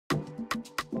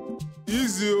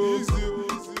Easy, oh.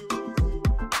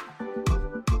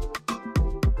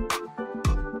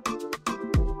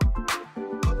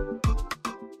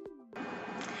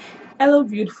 Hello,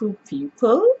 beautiful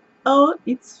people. Oh,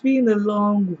 it's been a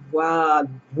long while.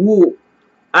 Whoa.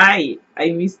 I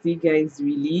missed you guys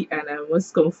really, and I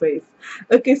must confess.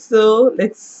 Okay, so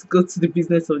let's go to the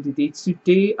business of the day.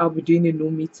 Today, I'll be doing a no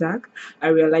me tag. I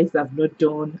realized I've not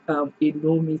done a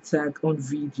no me tag on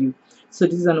video. So,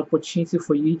 this is an opportunity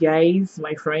for you guys,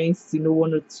 my friends, to know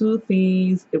one or two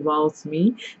things about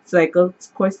me. So, I got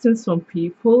questions from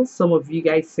people. Some of you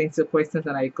guys sent your questions,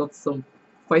 and I got some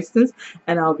questions,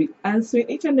 and I'll be answering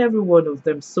each and every one of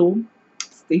them. So,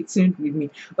 stay tuned with me.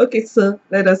 Okay, so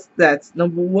let us start.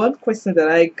 Number one question that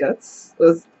I got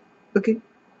was, okay,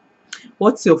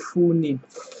 what's your full name?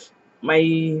 My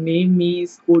name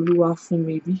is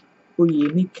Oluwafunmibi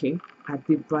Oyenike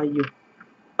Adebayo.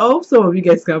 I hope some of you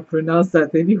guys can pronounce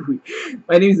that anyway.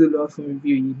 My name is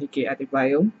Oluwafunmibi Oyenike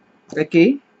Adebayo.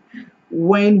 Okay,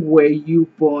 when were you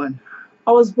born?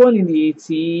 I was born in the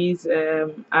 80s.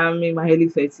 I'm in my early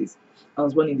 30s. I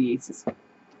was born in the 80s.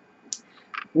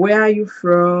 Where are you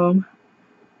from?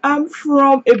 I'm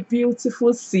from a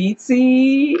beautiful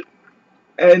city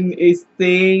and a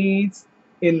state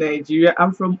in Nigeria.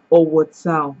 I'm from Owo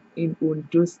Town in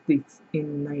Ondo State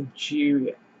in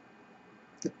Nigeria.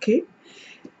 Okay.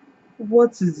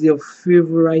 What is your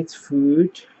favorite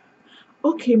food?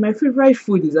 Okay, my favorite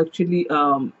food is actually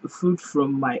food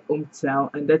from my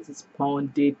hometown, and that is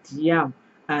pounded yam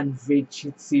and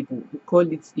vegetable. We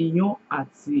call it iyan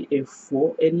àti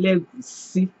ẹ̀fọ́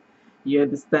elegusi. You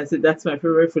understand? So that's my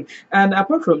favorite food. And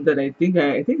apart from that, I think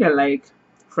I like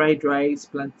fried rice,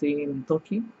 plantain, and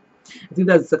turkey. I think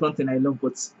that's the second thing I love.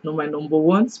 But no, my number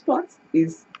one spot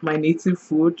is my native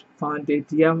food, pounded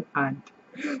yam and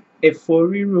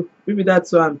efo. Maybe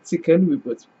that's why I'm ticking with.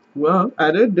 But well,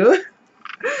 I don't know.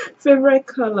 Favorite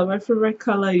color. My favorite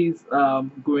color is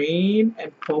green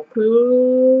and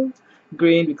purple.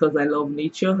 Green because I love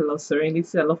nature, I love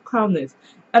serenity, I love calmness,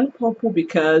 and purple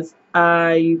because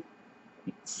I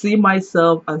see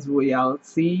myself as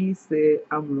royalty. Say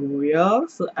I'm royal,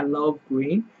 so I love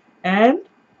green and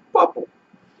purple.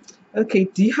 Okay,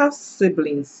 do you have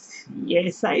siblings?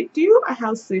 Yes, I do. I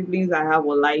have siblings. I have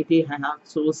Olaide, I have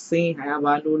Tosin, I have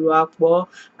Anoluapo,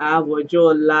 I have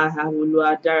Ojola, I have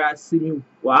Oluwadarasimi.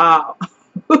 Wow.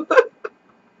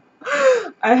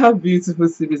 I have beautiful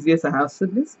siblings. Yes, I have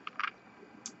siblings.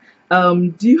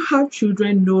 Do you have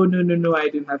children? No, no, no, no. I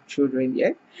don't have children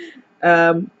yet.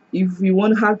 If you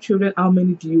want to have children, how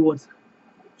many do you want?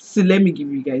 So let me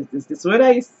give you guys this. When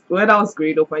I was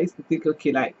growing up, I used to think,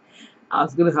 okay, like I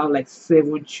was gonna have like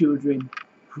 7 children.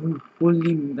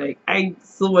 Only me. Like I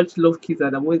so much love kids,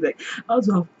 and I'm always like I want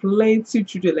to have plenty of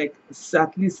children, like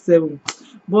at least 7.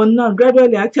 But now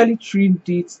gradually I actually trimmed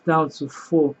it down to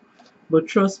 4. But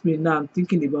trust me, now I'm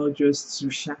thinking about just 2.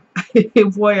 Sha. A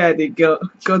boy and a girl.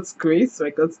 God's grace, by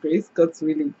God's grace, God's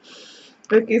willing.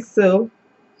 Okay, so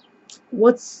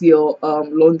what's your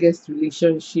longest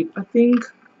relationship? I think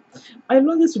my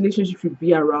longest relationship should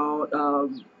be around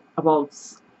about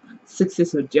 6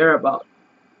 years or thereabout.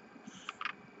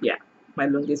 Yeah, my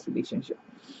longest relationship.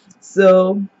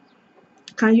 So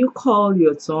can you call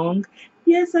your tongue?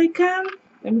 Yes, I can.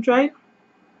 Let me try.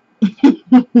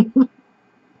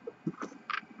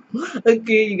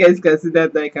 Okay, you guys can see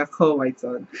that I can call my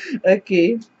tongue.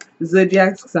 Okay.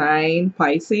 Zodiac sign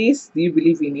Pisces. Do you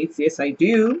believe in it? Yes, I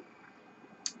do.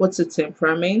 What's your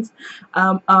temperament?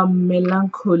 I'm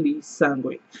melancholy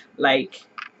sanguine. Like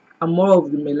I'm more of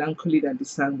the melancholy than the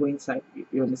sanguine side.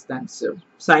 You understand? So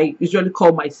I usually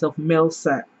call myself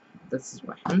Melsa. That is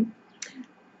why.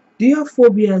 Do you have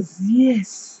phobias?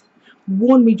 Yes.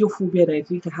 One major phobia that I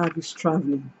think I have is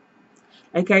traveling.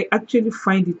 Like I actually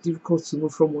find it difficult to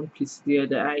move from one place to the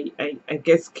other. I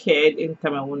get scared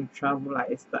anytime I want to travel.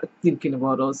 I start thinking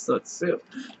about all sorts. So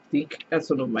I think that's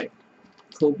one of my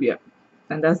phobia.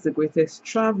 And that's the greatest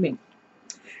traveling.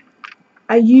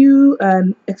 Are you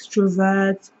an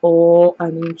extrovert or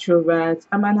an introvert?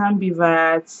 I'm an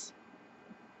ambivert.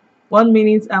 1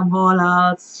 minute I'm all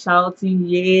out shouting,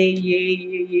 yay, yay,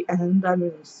 yay, yay. And that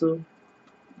means I'm so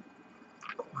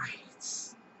quiet.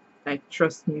 Like,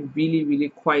 trust me, really, really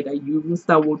quiet. That you even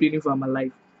start wondering if I'm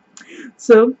alive.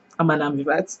 So, I'm an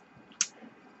ambivert.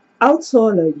 How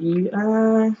tall are you?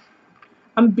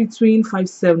 I'm between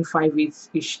 5'7", 5'8"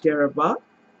 ish, thereabout.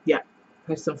 Yeah,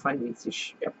 5'7", 5'8"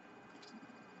 ish. Yeah.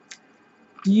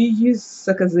 Do you use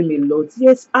sarcasm a lot?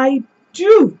 Yes, I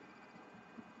do.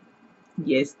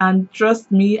 Yes, and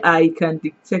trust me, I can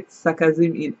detect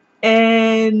sarcasm in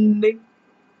anything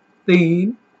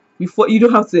before you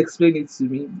don't have to explain it to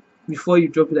me. before you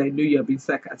drop it, I know you're being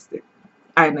sarcastic.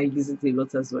 And I use it a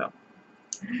lot as well.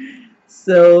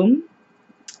 So,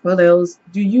 what else?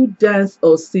 Do you dance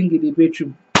or sing in the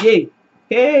bedroom? Yay!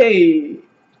 Hey!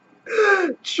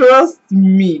 Trust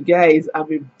me, guys,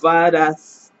 I'm a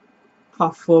badass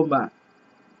performer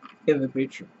in the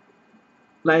bedroom.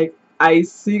 Like, I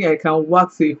sing, I can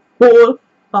wax a whole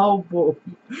album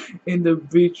in the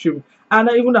bedroom. And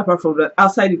even apart from that,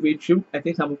 outside the bedroom, I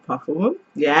think I'm a performer.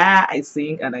 Yeah, I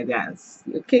sing and I dance.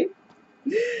 Okay?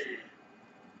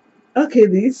 Okay,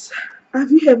 this.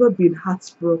 Have you ever been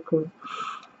heartbroken?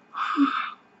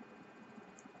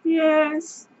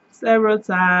 Yes, several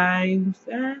times.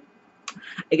 And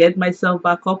I get myself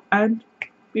back up and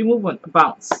we move on.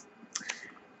 Bounce.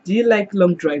 Do you like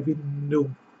long driving? No.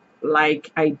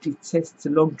 Like I detest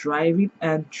long driving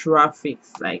and traffic.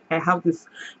 Like I have this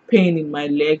pain in my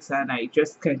legs and I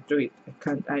just can't do it.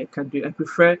 I can't do it. I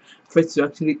prefer to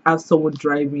actually have someone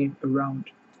drive me around.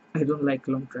 I don't like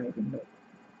long driving. No.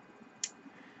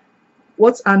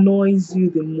 What annoys you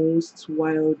the most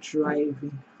while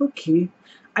driving? Okay.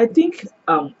 I think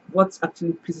what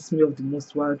actually pisses me off the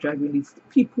most while driving is the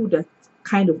people that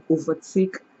kind of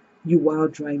overtake you while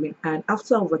driving, and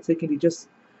after overtaking they just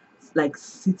like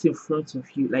sit in front of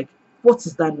you. Like, what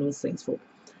is that nonsense for?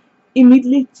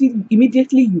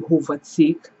 Immediately you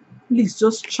overtake, please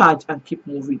just charge and keep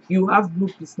moving. You have no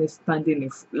business standing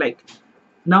like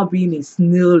now being a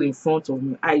snail in front of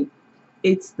me. I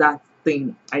hate that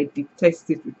thing. I detest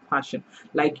it with passion.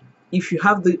 Like, if you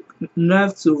have the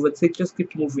nerve to overtake, just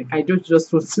keep moving. I don't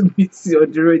just want to meet you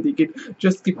on the road again.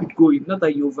 Just keep it going. Not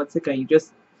that you overtake and you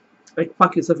just like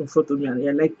park yourself in front of me and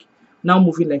you're like now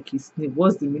moving like a snail.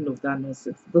 What's the meaning of that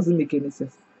nonsense? Doesn't make any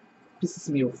sense. Pisses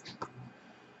me off.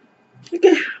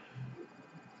 Okay,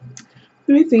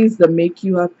 three things that make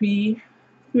you happy.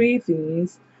 Three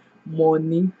things.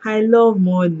 Money. I love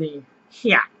money.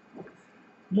 Yeah,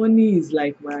 money is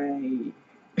like my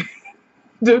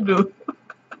don't know,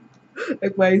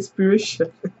 like my inspiration.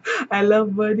 I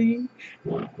love money.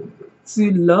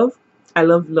 To love. I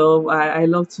love love. I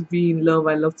love to be in love.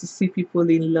 I love to see people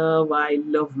in love. I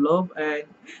love love. And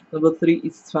number three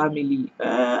is family.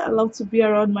 I love to be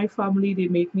around my family. They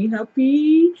make me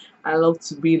happy. I love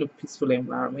to be in a peaceful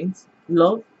environment.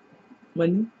 Love,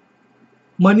 money,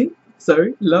 money.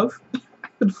 Sorry, love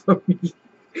and family.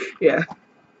 Yeah.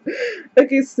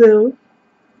 Okay, so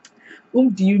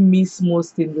whom do you miss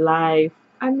most in life?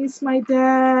 I miss my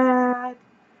dad.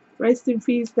 Rest in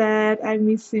peace, Dad. I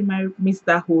miss him. I miss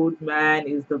that old man.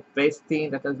 Is the best thing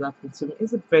that has happened to me.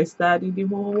 He's the best dad in the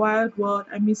whole wide world.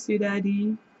 I miss you,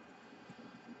 Daddy.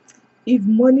 If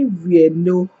money were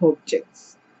no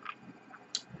object,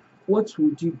 what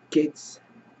would you get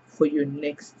for your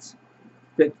next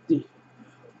birthday?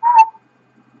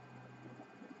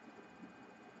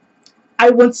 I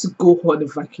want to go on a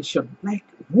vacation. Like,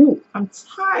 whoo, I'm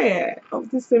tired of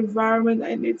this environment.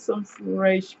 I need some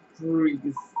fresh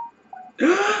breeze.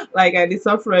 Like I need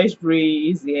some fresh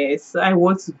breeze. Yes, I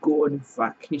want to go on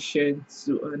vacation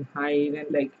to an island,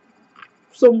 like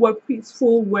somewhere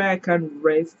peaceful where I can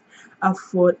rest,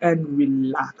 afford, and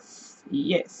relax.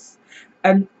 Yes,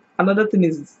 and another thing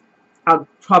is, I'll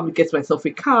probably get myself a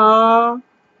car.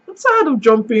 I'm tired of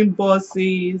jumping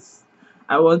buses.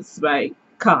 I want my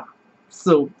car.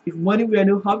 So if money were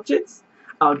no objects,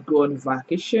 I would go on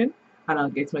vacation and I'll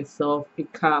get myself a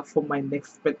car for my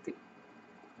next birthday.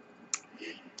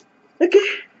 Okay.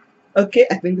 Okay,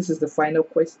 I think this is the final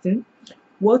question.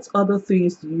 What other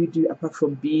things do you do apart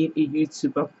from being a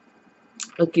YouTuber?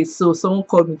 Okay, so someone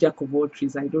called me Jack of all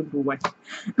trades. I don't know why.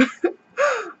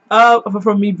 Apart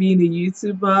from me being a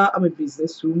YouTuber, I'm a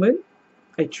businesswoman.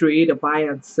 I trade, I buy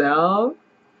and sell.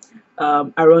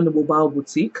 I run a mobile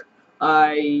boutique.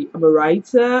 I am a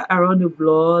writer. I run a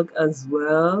blog as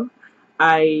well.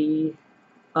 I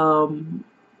um,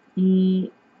 mm,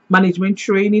 management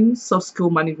training, soft skill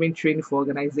management training for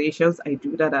organizations. I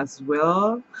do that as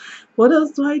well. What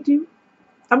else do I do?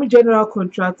 I'm a general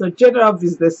contractor, general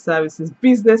business services,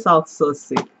 business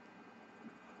outsourcing.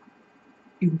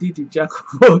 Indeed, a jack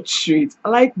of all trades. I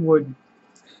like money.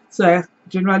 So I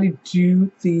generally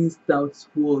do things that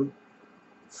will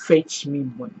fetch me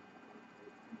money.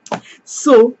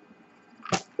 So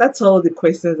that's all the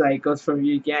questions I got from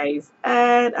you guys,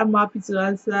 and I'm happy to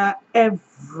answer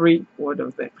every one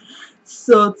of them.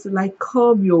 So to like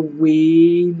come your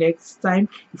way next time,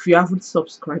 if you haven't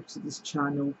subscribed to this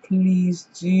channel, please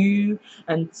do.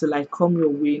 And to like come your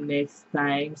way next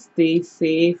time, stay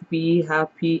safe, be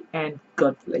happy, and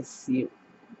God bless you.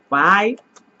 Bye.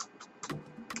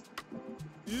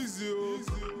 Easy.